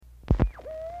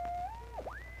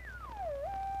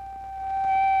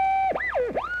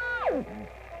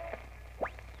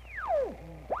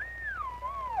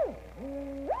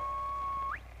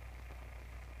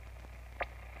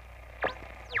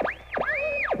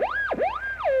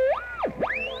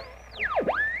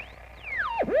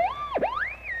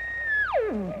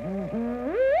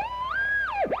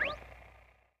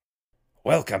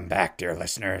Welcome back, dear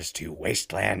listeners, to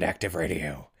Wasteland Active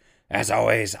Radio. As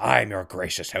always, I'm your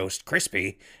gracious host,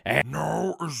 Crispy, and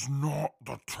Now is not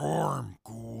the time,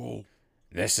 ghoul.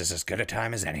 this is as good a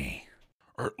time as any.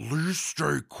 At least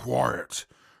stay quiet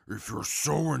if you're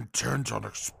so intent on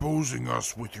exposing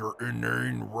us with your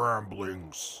inane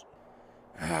ramblings.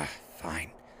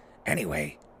 Fine.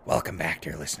 Anyway, welcome back,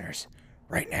 dear listeners.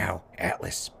 Right now,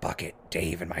 Atlas, Bucket,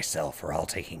 Dave, and myself are all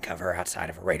taking cover outside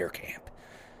of a raider camp.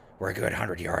 We're a good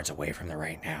 100 yards away from there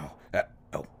right now.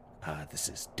 This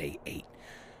is day 8.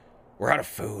 We're out of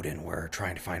food, and we're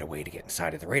trying to find a way to get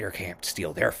inside of the raider camp to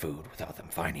steal their food without them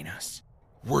finding us.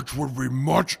 Which would be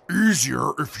much easier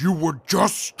if you would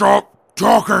just stop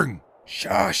talking.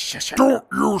 Shush. Don't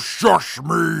you shush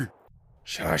me.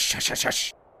 Shush.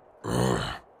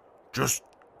 Just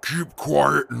keep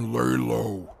quiet and lay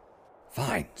low.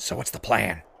 Fine, so what's the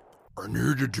plan? I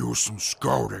need to do some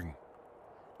scouting.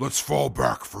 Let's fall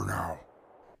back for now.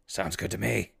 Sounds good to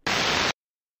me.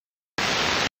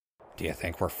 Do you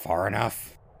think we're far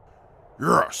enough?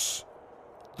 Yes.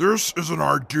 This is an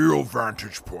ideal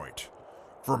vantage point.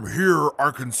 From here,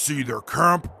 I can see their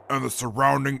camp and the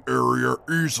surrounding area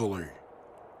easily.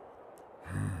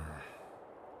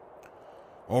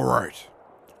 Alright.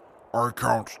 I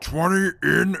count 20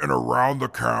 in and around the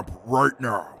camp right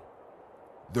now.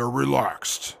 They're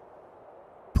relaxed.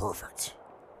 Perfect.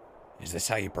 Is this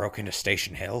how you broke into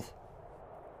Station Hill?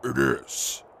 It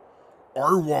is.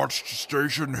 I watched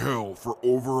Station Hill for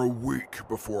over a week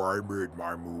before I made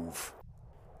my move.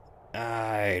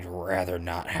 I'd rather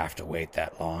not have to wait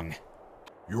that long.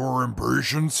 Your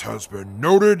impatience has been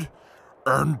noted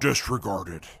and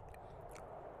disregarded.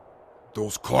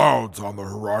 Those clouds on the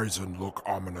horizon look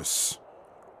ominous.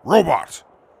 Robot,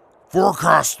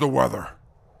 forecast the weather.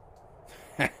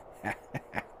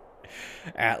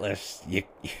 Atlas,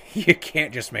 you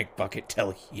can't just make Bucket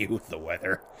tell you the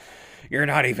weather. You're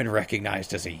not even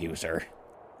recognized as a user.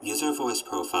 User voice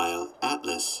profile,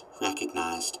 Atlas,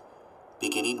 recognized.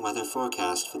 Beginning weather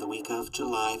forecast for the week of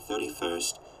July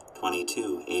 31st,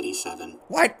 2287.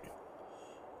 What?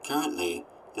 Currently,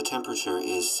 the temperature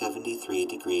is 73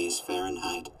 degrees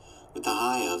Fahrenheit, with a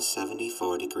high of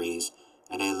 74 degrees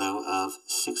and a low of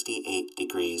 68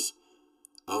 degrees.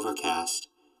 Overcast,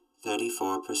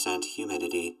 34%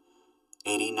 humidity,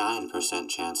 89%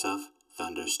 chance of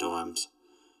thunderstorms.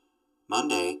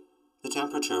 Monday, the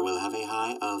temperature will have a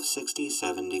high of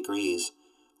 67 degrees,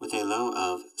 with a low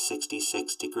of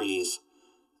 66 degrees.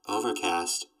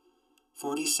 Overcast,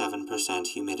 47%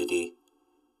 humidity,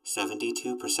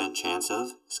 72% chance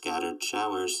of scattered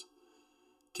showers.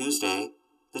 Tuesday,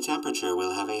 the temperature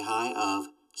will have a high of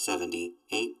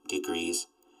 78 degrees,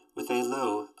 with a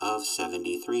low of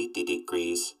 73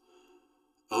 degrees.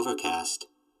 Overcast,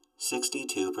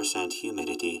 62%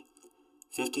 humidity,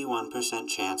 51%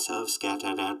 chance of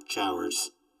scattered out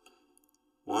showers.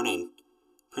 Warning,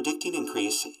 predicting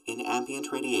increase in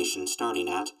ambient radiation starting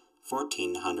at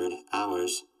 1400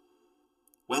 hours.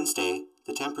 Wednesday,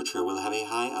 the temperature will have a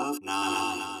high of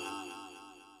 9.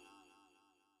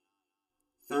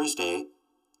 Thursday,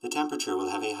 the temperature will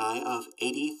have a high of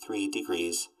 83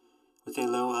 degrees, with a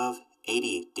low of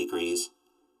 80 degrees.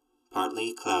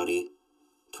 Partly cloudy,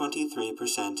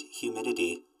 23%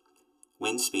 humidity.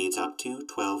 Wind speeds up to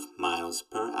 12 miles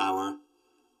per hour.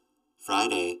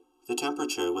 Friday, the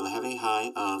temperature will have a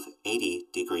high of 80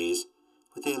 degrees,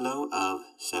 with a low of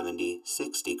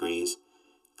 76 degrees.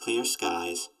 Clear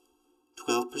skies,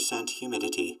 12%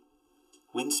 humidity.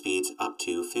 Wind speeds up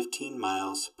to 15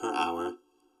 miles per hour.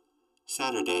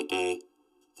 Saturday day,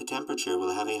 the temperature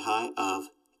will have a high of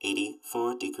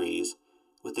 84 degrees,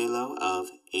 with a low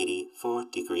of 84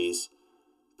 degrees.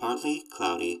 Partly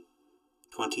cloudy,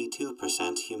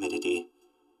 22% humidity.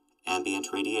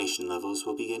 Ambient radiation levels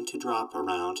will begin to drop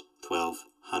around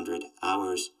 1200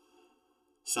 hours.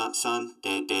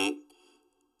 Sunday day,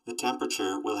 the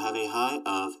temperature will have a high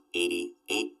of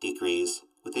 88 degrees,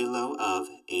 with a low of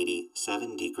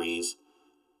 87 degrees.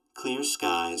 Clear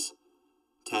skies,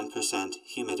 10%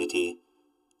 humidity.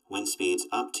 Wind speeds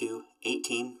up to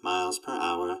 18 miles per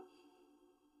hour.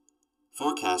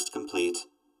 Forecast complete.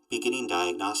 Beginning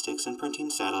diagnostics and printing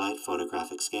satellite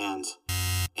photographic scans.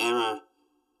 Error.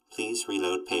 Please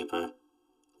reload paper.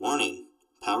 Warning.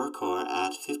 Power core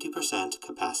at 50%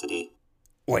 capacity.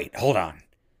 Wait, hold on.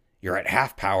 You're at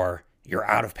half power, you're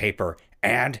out of paper,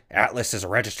 and Atlas is a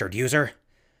registered user?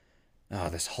 Oh,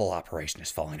 this whole operation is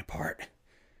falling apart.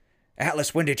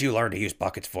 Atlas, when did you learn to use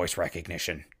Bucket's voice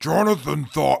recognition? Jonathan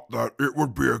thought that it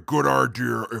would be a good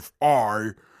idea if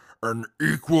I, an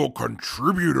equal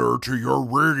contributor to your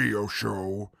radio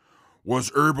show,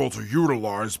 was able to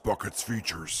utilize Bucket's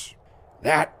features.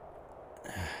 That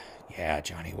Yeah,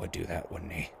 Johnny would do that,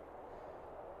 wouldn't he?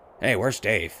 Hey, where's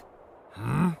Dave?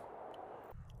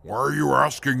 Why are you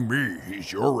asking me?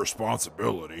 He's your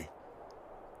responsibility.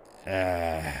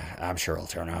 I'm sure he'll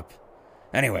turn up.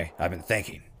 Anyway, I've been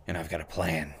thinking, and I've got a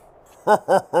plan.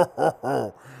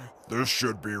 This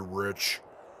should be rich.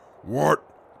 What,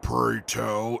 pray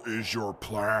tell, is your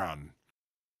plan?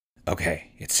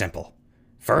 Okay, it's simple.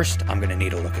 First, I'm gonna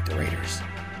need a look at the raiders.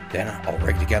 Then I'll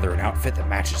rig together an outfit that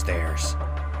matches theirs.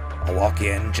 I'll walk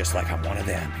in just like I'm one of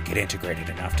them and get integrated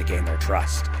enough to gain their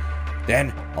trust.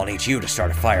 Then I'll need you to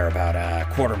start a fire about a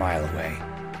quarter-mile away.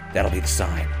 That'll be the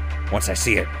sign. Once I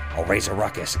see it, I'll raise a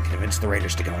ruckus and convince the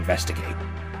raiders to go investigate.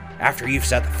 After you've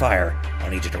set the fire,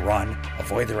 I'll need you to run,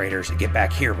 avoid the raiders, and get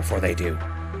back here before they do.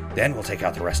 Then we'll take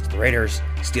out the rest of the raiders,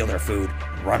 steal their food,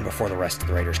 and run before the rest of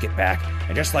the raiders get back,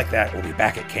 and just like that, we'll be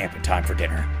back at camp in time for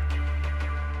dinner.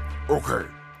 Okay.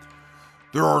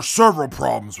 There are several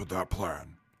problems with that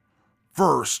plan.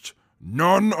 First,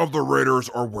 none of the raiders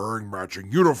are wearing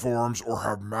matching uniforms or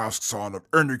have masks on of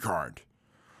any kind.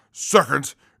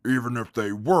 Second, even if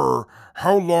they were,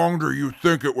 how long do you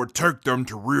think it would take them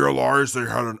to realize they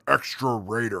had an extra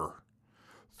raider?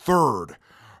 Third,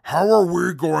 how are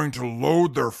we going to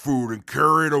load their food and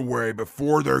carry it away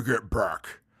before they get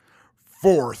back?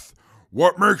 Fourth,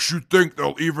 what makes you think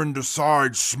they'll even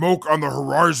decide smoke on the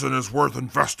horizon is worth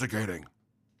investigating?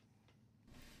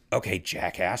 Okay,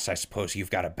 jackass, I suppose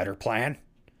you've got a better plan?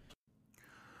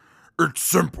 It's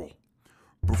simple.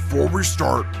 Before we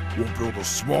start, we'll build a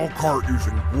small cart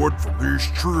using wood from these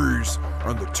trees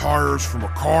and the tires from a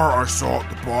car I saw at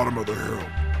the bottom of the hill.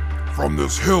 From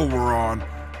this hill we're on,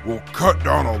 we'll cut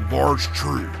down a large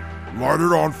tree, light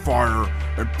it on fire,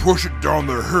 and push it down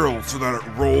the hill so that it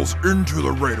rolls into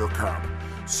the raider camp,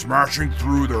 smashing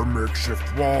through their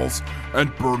makeshift walls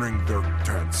and burning their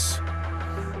tents.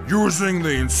 Using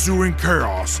the ensuing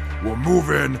chaos, we'll move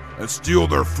in and steal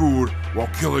their food while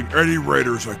killing any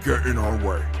raiders that get in our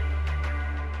way.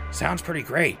 Sounds pretty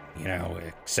great,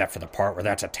 except for the part where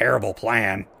that's a terrible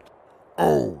plan.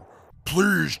 Oh,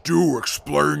 please do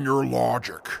explain your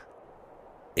logic.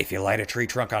 If you light a tree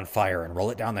trunk on fire and roll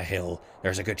it down the hill,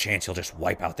 there's a good chance you'll just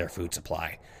wipe out their food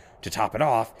supply. To top it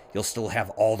off, you'll still have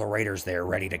all the raiders there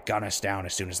ready to gun us down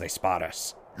as soon as they spot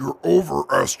us. You're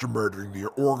overestimating the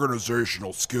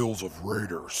organizational skills of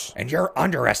raiders. And you're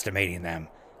underestimating them.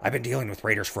 I've been dealing with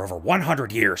raiders for over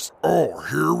 100 years. Oh,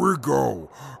 here we go.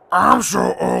 I'm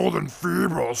so old and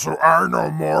feeble, so I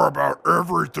know more about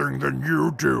everything than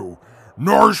you do.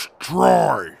 Nice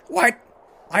try. What?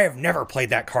 I have never played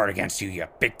that card against you, you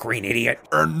big green idiot.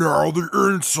 And now the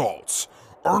insults.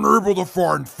 Unable to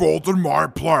find fault in my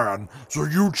plan, so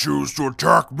you choose to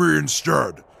attack me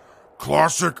instead.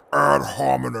 Classic ad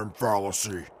hominem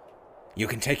fallacy. You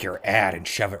can take your ad and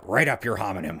shove it right up your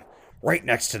hominem, right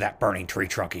next to that burning tree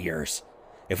trunk of yours.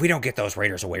 If we don't get those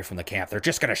raiders away from the camp, they're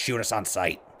just gonna shoot us on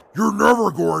sight. You're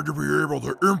never going to be able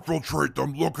to infiltrate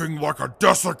them looking like a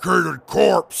desiccated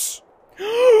corpse.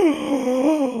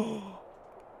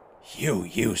 You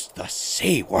used the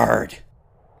C word.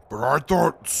 But I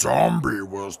thought zombie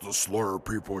was the slur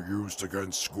people used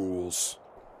against schools.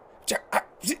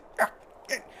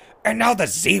 And now the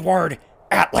Z word,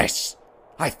 Atlas.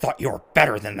 I thought you were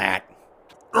better than that.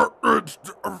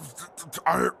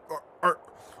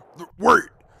 Wait,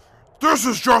 this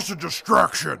is just a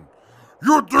distraction.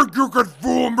 You think you could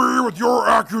fool me with your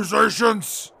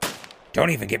accusations?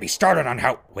 Don't even get me started on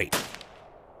how... Wait.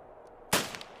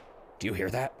 Do you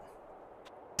hear that?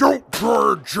 Don't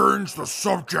try and change the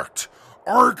subject.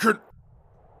 I can...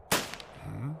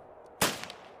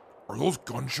 Are those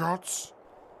gunshots?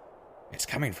 It's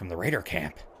coming from the raider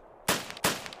camp.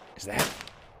 Is that...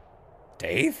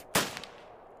 Dave?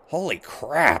 Holy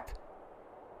crap.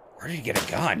 Where did he get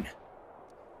a gun?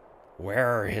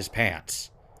 Where are his pants?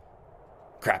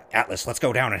 Crap, Atlas, let's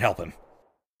go down and help him.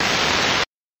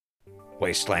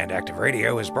 Wasteland Active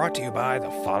Radio is brought to you by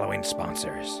the following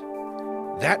sponsors.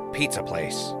 That Pizza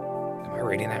Place. Am I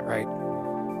reading that right?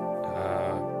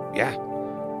 Yeah.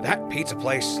 That Pizza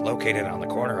Place, located on the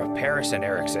corner of Paris and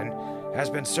Erickson, has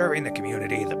been serving the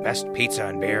community the best pizza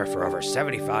and beer for over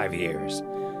 75 years.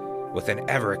 With an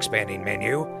ever-expanding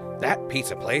menu, That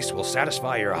Pizza Place will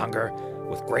satisfy your hunger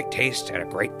with great taste at a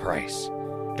great price.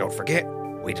 Don't forget,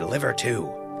 we deliver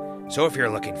too. So if you're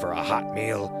looking for a hot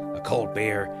meal, a cold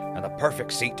beer, and the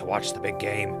perfect seat to watch the big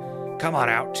game, come on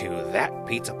out to That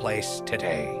Pizza Place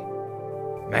today.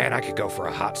 Man, I could go for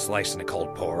a hot slice and a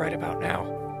cold pour right about now.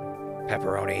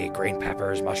 Pepperoni, green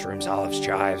peppers, mushrooms, olives,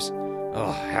 chives.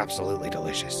 Oh, absolutely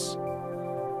delicious.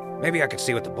 Maybe I could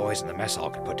see what the boys in the mess hall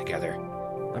could put together.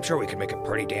 I'm sure we could make a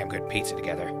pretty damn good pizza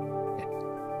together.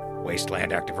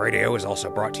 Wasteland Active Radio is also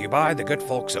brought to you by the good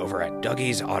folks over at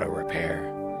Dougie's Auto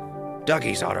Repair.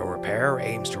 Dougie's Auto Repair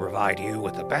aims to provide you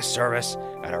with the best service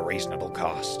at a reasonable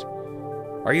cost.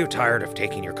 Are you tired of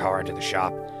taking your car into the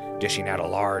shop, dishing out a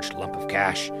large lump of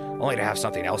cash, only to have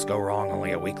something else go wrong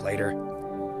only a week later?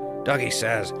 Dougie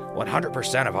says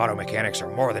 100% of auto mechanics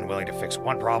are more than willing to fix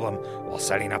one problem while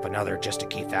setting up another just to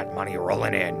keep that money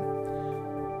rolling in.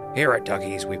 Here at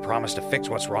Dougie's, we promise to fix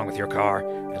what's wrong with your car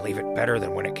and leave it better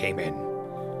than when it came in.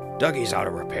 Dougie's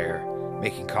Auto Repair,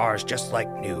 making cars just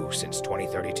like new since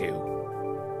 2032.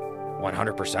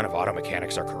 100% of auto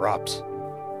mechanics are corrupt.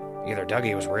 Either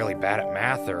Dougie was really bad at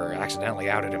math or accidentally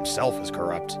outed himself as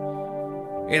corrupt.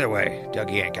 Either way,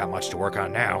 Dougie ain't got much to work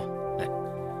on now.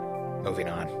 Moving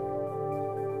on.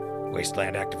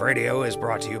 Wasteland Active Radio is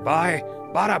brought to you by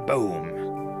Bada Boom.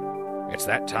 It's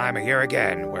that time of year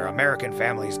again where American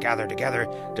families gather together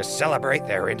to celebrate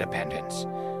their independence.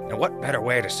 And what better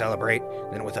way to celebrate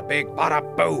than with a big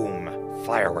Bada Boom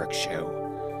fireworks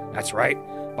show? That's right,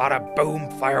 Bada Boom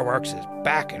Fireworks is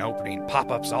back and opening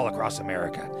pop-ups all across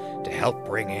America to help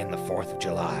bring in the 4th of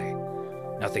July.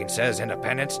 Nothing says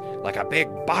independence like a big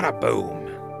Bada Boom.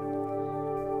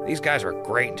 These guys were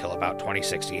great until about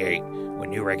 2068, when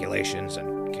new regulations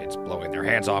and kids blowing their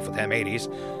hands off with M80s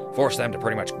forced them to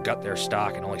pretty much gut their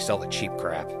stock and only sell the cheap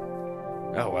crap.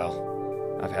 Oh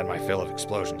well, I've had my fill of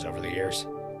explosions over the years.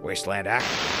 Wasteland Act.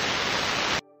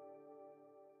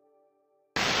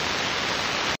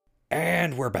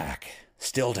 And we're back.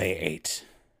 Still day 8.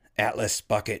 Atlas,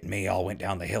 Bucket, and me all went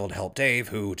down the hill to help Dave,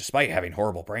 who, despite having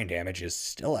horrible brain damage, is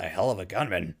still a hell of a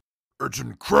gunman. It's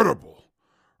incredible.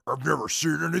 I've never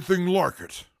seen anything like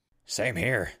it. Same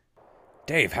here.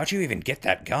 Dave, how'd you even get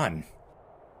that gun?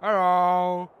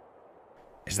 Hello.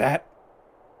 Is that...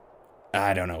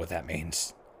 I don't know what that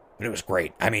means. But it was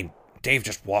great. I mean, Dave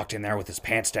just walked in there with his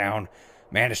pants down,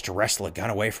 managed to wrestle a gun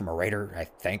away from a raider, I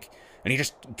think, and he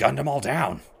just gunned them all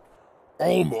down.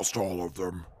 Almost all of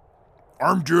them.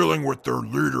 I'm dealing with their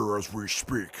leader as we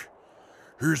speak.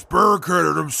 He's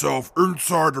barricaded himself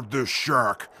inside of this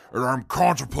shack, and I'm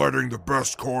contemplating the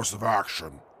best course of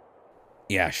action.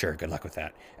 Yeah, sure, good luck with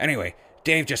that. Anyway,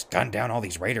 Dave just gunned down all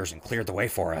these raiders and cleared the way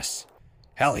for us.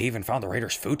 Hell, he even found the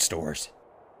raiders' food stores.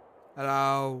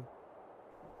 Hello?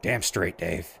 Damn straight,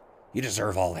 Dave. You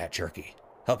deserve all that jerky.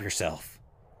 Help yourself.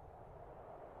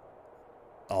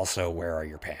 Also, where are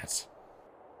your pants?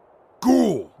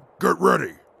 Ghoul, get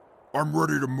ready. I'm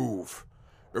ready to move.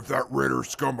 If that raider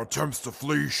scum attempts to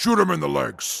flee, shoot him in the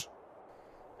legs.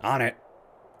 On it.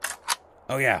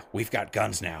 Oh yeah, we've got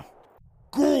guns now.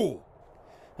 Ghoul!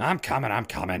 I'm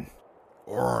coming.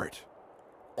 Alright.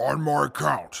 On my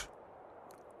count.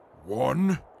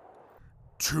 1,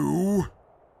 2,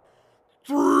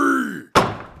 3!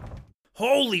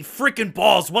 Holy frickin'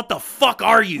 balls, what the fuck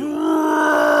are you?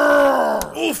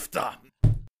 Oofta!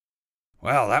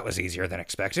 Well, that was easier than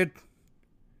expected.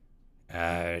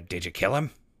 Did you kill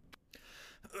him?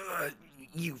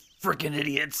 You frickin'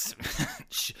 idiots.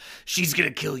 She's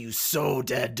gonna kill you so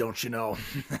dead, don't you know?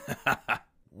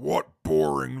 What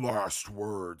boring last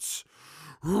words.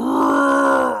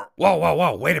 Whoa,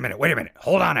 wait a minute.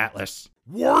 Hold on, Atlas.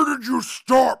 Why did you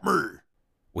stop me?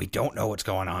 We don't know what's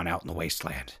going on out in the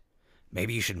wasteland.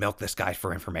 Maybe you should milk this guy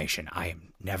for information. I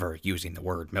am never using the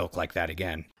word milk like that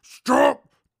again. Stop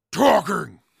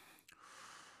talking!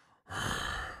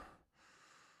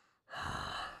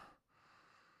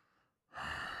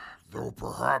 Though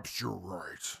perhaps you're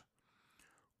right.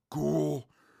 Ghoul,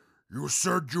 you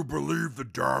said you believe the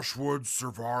Dashwoods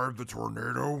survived the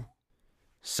tornado?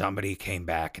 Somebody came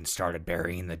back and started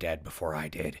burying the dead before I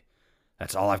did.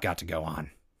 That's all I've got to go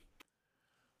on.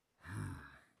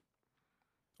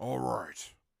 All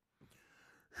right.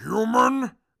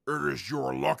 Human, it is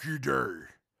your lucky day.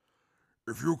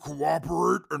 If you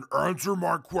cooperate and answer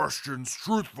my questions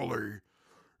truthfully,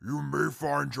 you may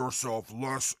find yourself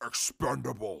less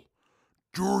expendable.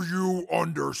 Do you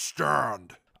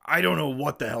understand? I don't know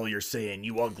what the hell you're saying,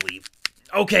 you ugly.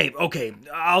 Okay,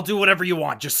 I'll do whatever you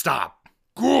want, just stop.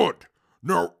 Good.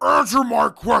 Now answer my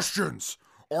questions.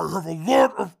 I have a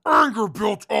lot of anger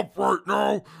built up right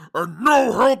now, and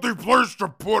no healthy place to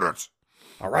put it.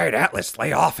 All right, Atlas,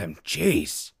 lay off him.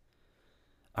 Jeez.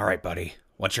 All right, buddy.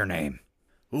 What's your name?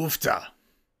 Oofta.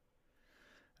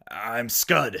 I'm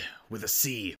Scud, with a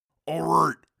C. All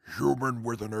right, human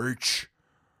with an H.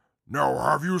 Now,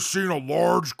 have you seen a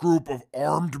large group of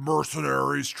armed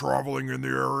mercenaries traveling in the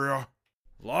area?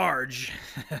 Large?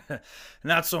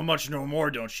 Not so much no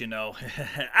more, don't you know.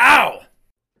 Ow!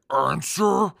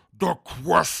 Answer the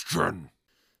question.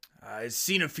 I've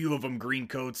seen a few of them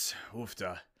greencoats,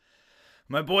 oofta.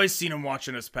 My boys seen him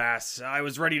watching us pass. I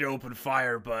was ready to open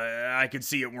fire, but I could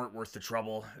see it weren't worth the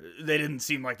trouble. They didn't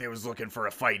seem like they was looking for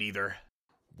a fight either.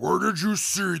 Where did you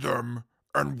see them,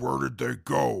 and where did they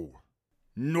go?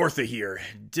 North of here.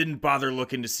 Didn't bother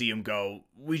looking to see him go.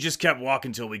 We just kept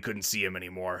walking till we couldn't see him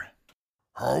anymore.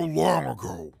 How long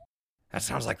ago? That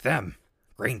sounds like them.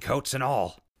 Green coats and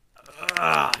all.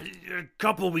 A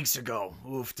couple weeks ago.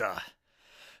 Oofta.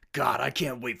 God, I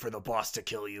can't wait for the boss to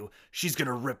kill you. She's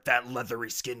gonna rip that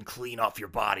leathery skin clean off your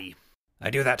body. I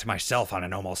do that to myself on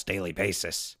an almost daily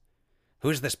basis.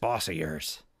 Who's this boss of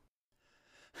yours?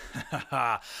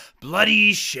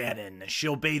 Bloody Shannon.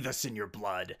 She'll bathe us in your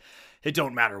blood. It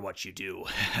don't matter what you do.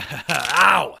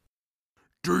 Ow!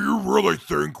 Do you really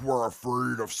think we're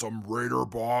afraid of some raider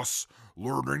boss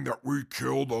learning that we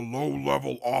killed a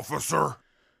low-level officer?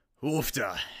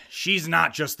 Oofta. She's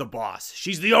not just the boss.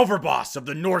 She's the overboss of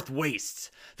the North Wastes,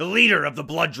 the leader of the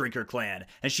Blood Drinker clan,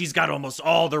 and she's got almost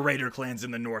all the raider clans in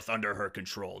the North under her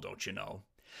control, don't you know?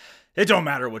 It don't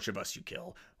matter which of us you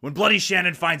kill. When Bloody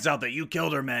Shannon finds out that you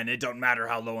killed her men, it don't matter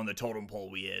how low on the totem pole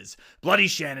we is. Bloody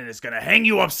Shannon is gonna hang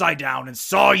you upside down and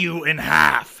saw you in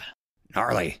half.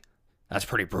 Gnarly. That's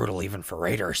pretty brutal even for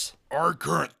raiders. I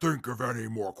can't think of any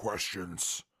more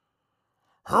questions.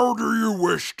 How do you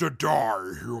wish to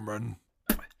die, human?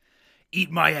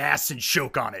 Eat my ass and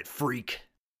choke on it, freak.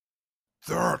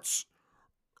 That's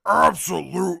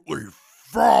absolutely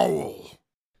foul.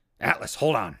 Atlas,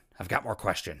 hold on. I've got more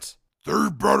questions. They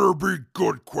better be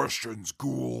good questions,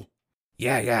 ghoul.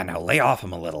 Yeah, now lay off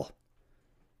him a little.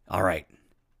 Alright.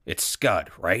 It's Scud,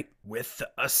 right? With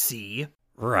a C.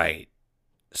 Right.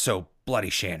 So, Bloody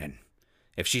Shannon.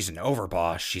 If she's an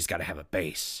overboss, she's gotta have a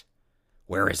base.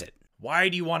 Where is it? Why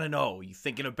do you want to know? You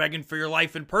thinking of begging for your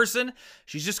life in person?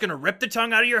 She's just gonna rip the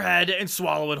tongue out of your head and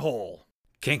swallow it whole.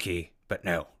 Kinky, but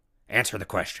no. Answer the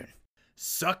question.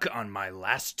 Suck on my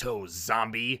last toe,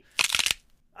 zombie.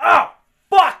 Ah!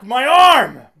 Fuck, my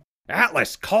arm!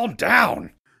 Atlas, calm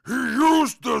down! He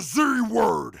used the Z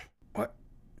word. What?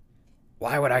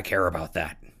 Why would I care about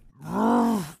that?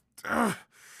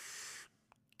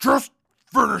 Just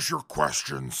finish your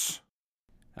questions.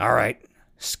 Alright,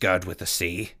 Scud with a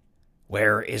C.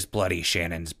 Where is Bloody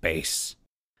Shannon's base?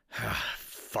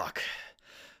 Fuck.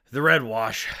 The Red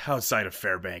Wash, outside of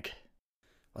Fairbank.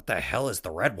 What the hell is the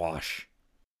Red Wash?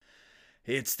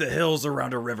 It's the hills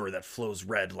around a river that flows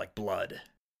red like blood.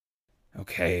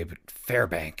 Okay, but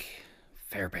Fairbank,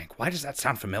 why does that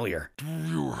sound familiar? Do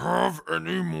you have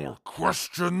any more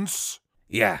questions?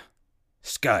 Yeah.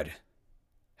 Scud,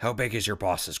 how big is your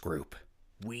boss's group?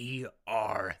 We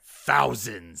are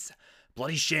thousands.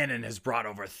 Bloody Shannon has brought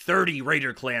over 30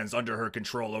 raider clans under her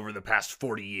control over the past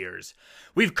 40 years.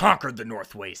 We've conquered the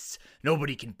North Wastes.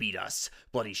 Nobody can beat us.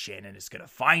 Bloody Shannon is gonna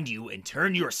find you and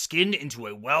turn your skin into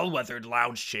a well-weathered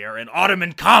lounge chair and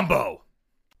ottoman combo.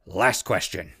 Last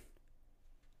question.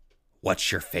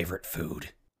 What's your favorite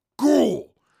food?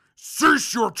 Ghoul,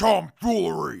 cease your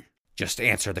tomfoolery. Just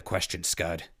answer the question,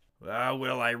 Scud.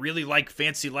 Well, I really like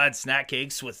Fancy Lad snack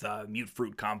cakes with mute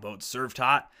fruit compote served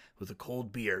hot with a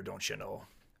cold beer, don't you know?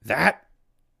 That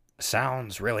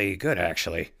sounds really good,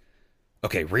 actually.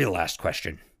 Okay, real last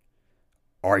question.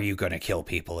 Are you gonna kill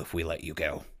people if we let you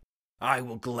go? I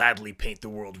will gladly paint the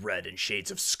world red in shades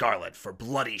of scarlet for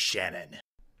Bloody Shannon.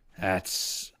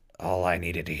 That's all I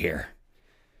needed to hear.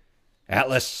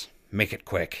 Atlas, make it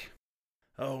quick.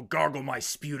 Oh, gargle my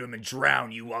sputum and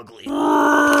drown, you ugly.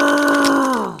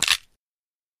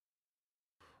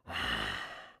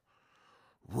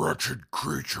 Wretched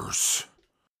creatures.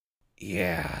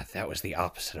 Yeah, that was the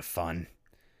opposite of fun.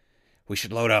 We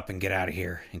should load up and get out of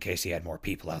here in case he had more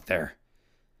people out there.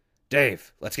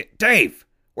 Dave, Dave!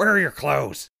 Where are your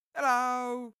clothes?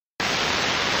 Hello.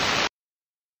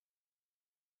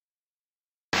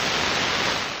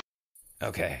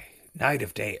 Okay, night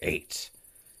of day 8.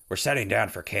 We're setting down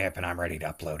for camp and I'm ready to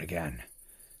upload again.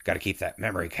 Gotta keep that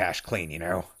memory cache clean, you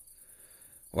know?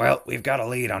 Well, we've got a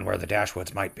lead on where the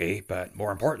Dashwoods might be, but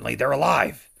more importantly, they're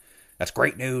alive. That's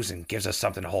great news and gives us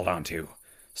something to hold on to.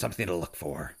 Something to look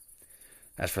for.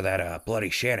 As for that Bloody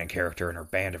Shannon character and her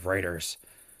band of raiders,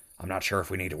 I'm not sure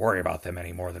if we need to worry about them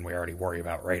any more than we already worry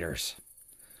about raiders.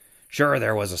 Sure,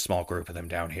 there was a small group of them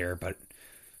down here, but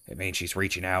it means she's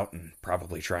reaching out and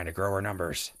probably trying to grow her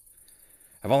numbers.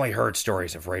 I've only heard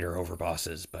stories of raider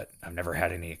overbosses, but I've never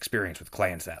had any experience with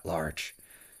clans that large.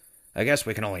 I guess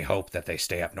we can only hope that they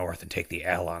stay up north and take the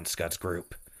L on Scud's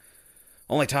group.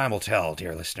 Only time will tell,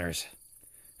 dear listeners.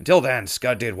 Until then,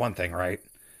 Scud did one thing right.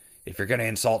 If you're gonna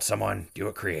insult someone, do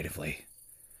it creatively.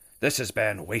 This has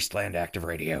been Wasteland Active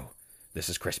Radio. This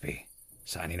is Crispy,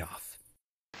 signing off.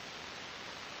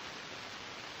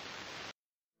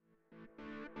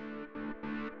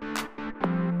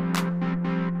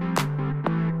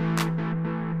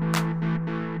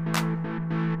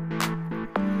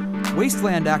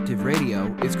 Wasteland Active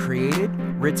Radio is created,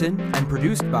 written, and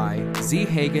produced by Z.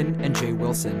 Hagen and Jay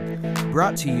Wilson,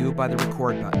 brought to you by the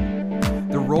Record Button.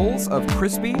 The roles of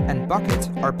Crispy and Bucket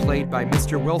are played by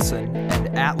Mr. Wilson,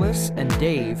 and Atlas and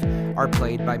Dave are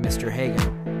played by Mr.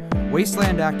 Hagen.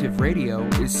 Wasteland Active Radio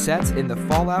is set in the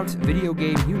Fallout video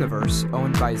game universe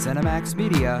owned by ZeniMax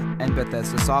Media and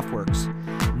Bethesda Softworks.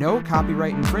 No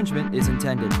copyright infringement is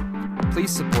intended.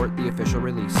 Please support the official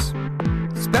release.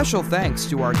 Special thanks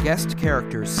to our guest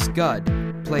character Scud,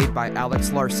 played by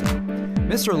Alex Larson.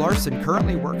 Mr. Larson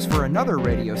currently works for another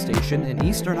radio station in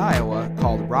eastern Iowa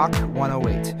called Rock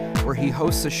 108, where he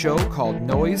hosts a show called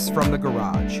Noise from the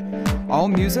Garage. All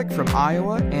music from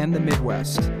Iowa and the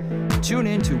Midwest. Tune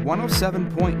in to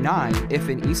 107.9 if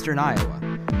in eastern Iowa.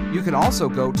 You can also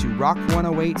go to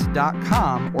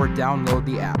rock108.com or download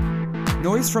the app.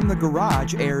 Noise from the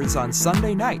Garage airs on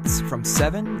Sunday nights from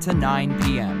 7 to 9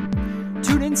 p.m.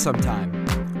 Tune in sometime.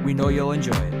 We know you'll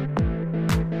enjoy it.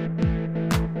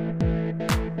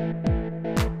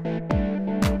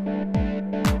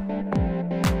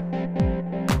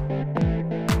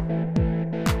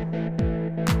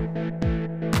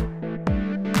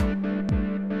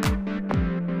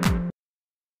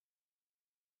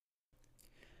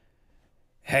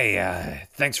 Hey,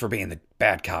 thanks for being the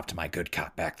bad cop to my good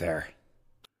cop back there.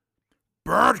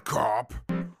 Bad cop?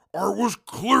 I was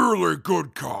clearly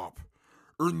good cop.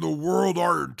 In the world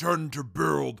I intend to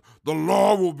build, the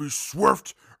law will be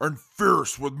swift and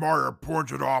fierce with my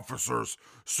appointed officers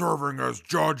serving as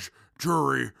judge,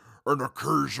 jury, and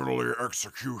occasionally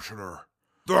executioner.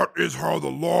 That is how the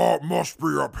law must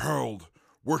be upheld,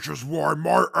 which is why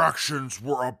my actions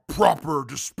were a proper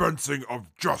dispensing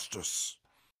of justice.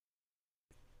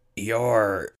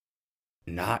 You're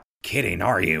not kidding,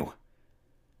 are you?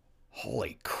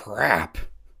 Holy crap.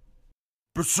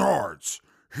 Besides,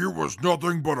 he was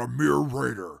nothing but a mere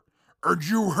raider, and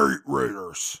you hate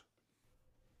raiders.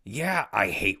 Yeah, I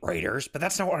hate raiders, but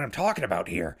that's not what I'm talking about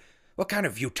here. What kind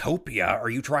of utopia are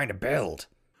you trying to build?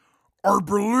 I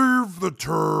believe the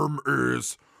term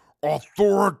is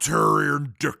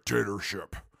authoritarian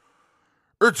dictatorship.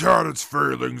 It's had its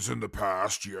failings in the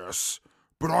past, yes,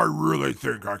 but I really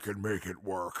think I can make it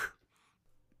work.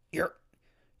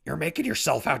 You're making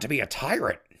yourself out to be a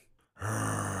tyrant.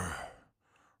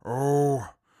 Oh,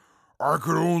 I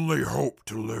could only hope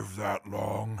to live that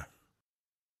long.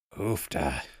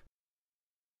 Oofda.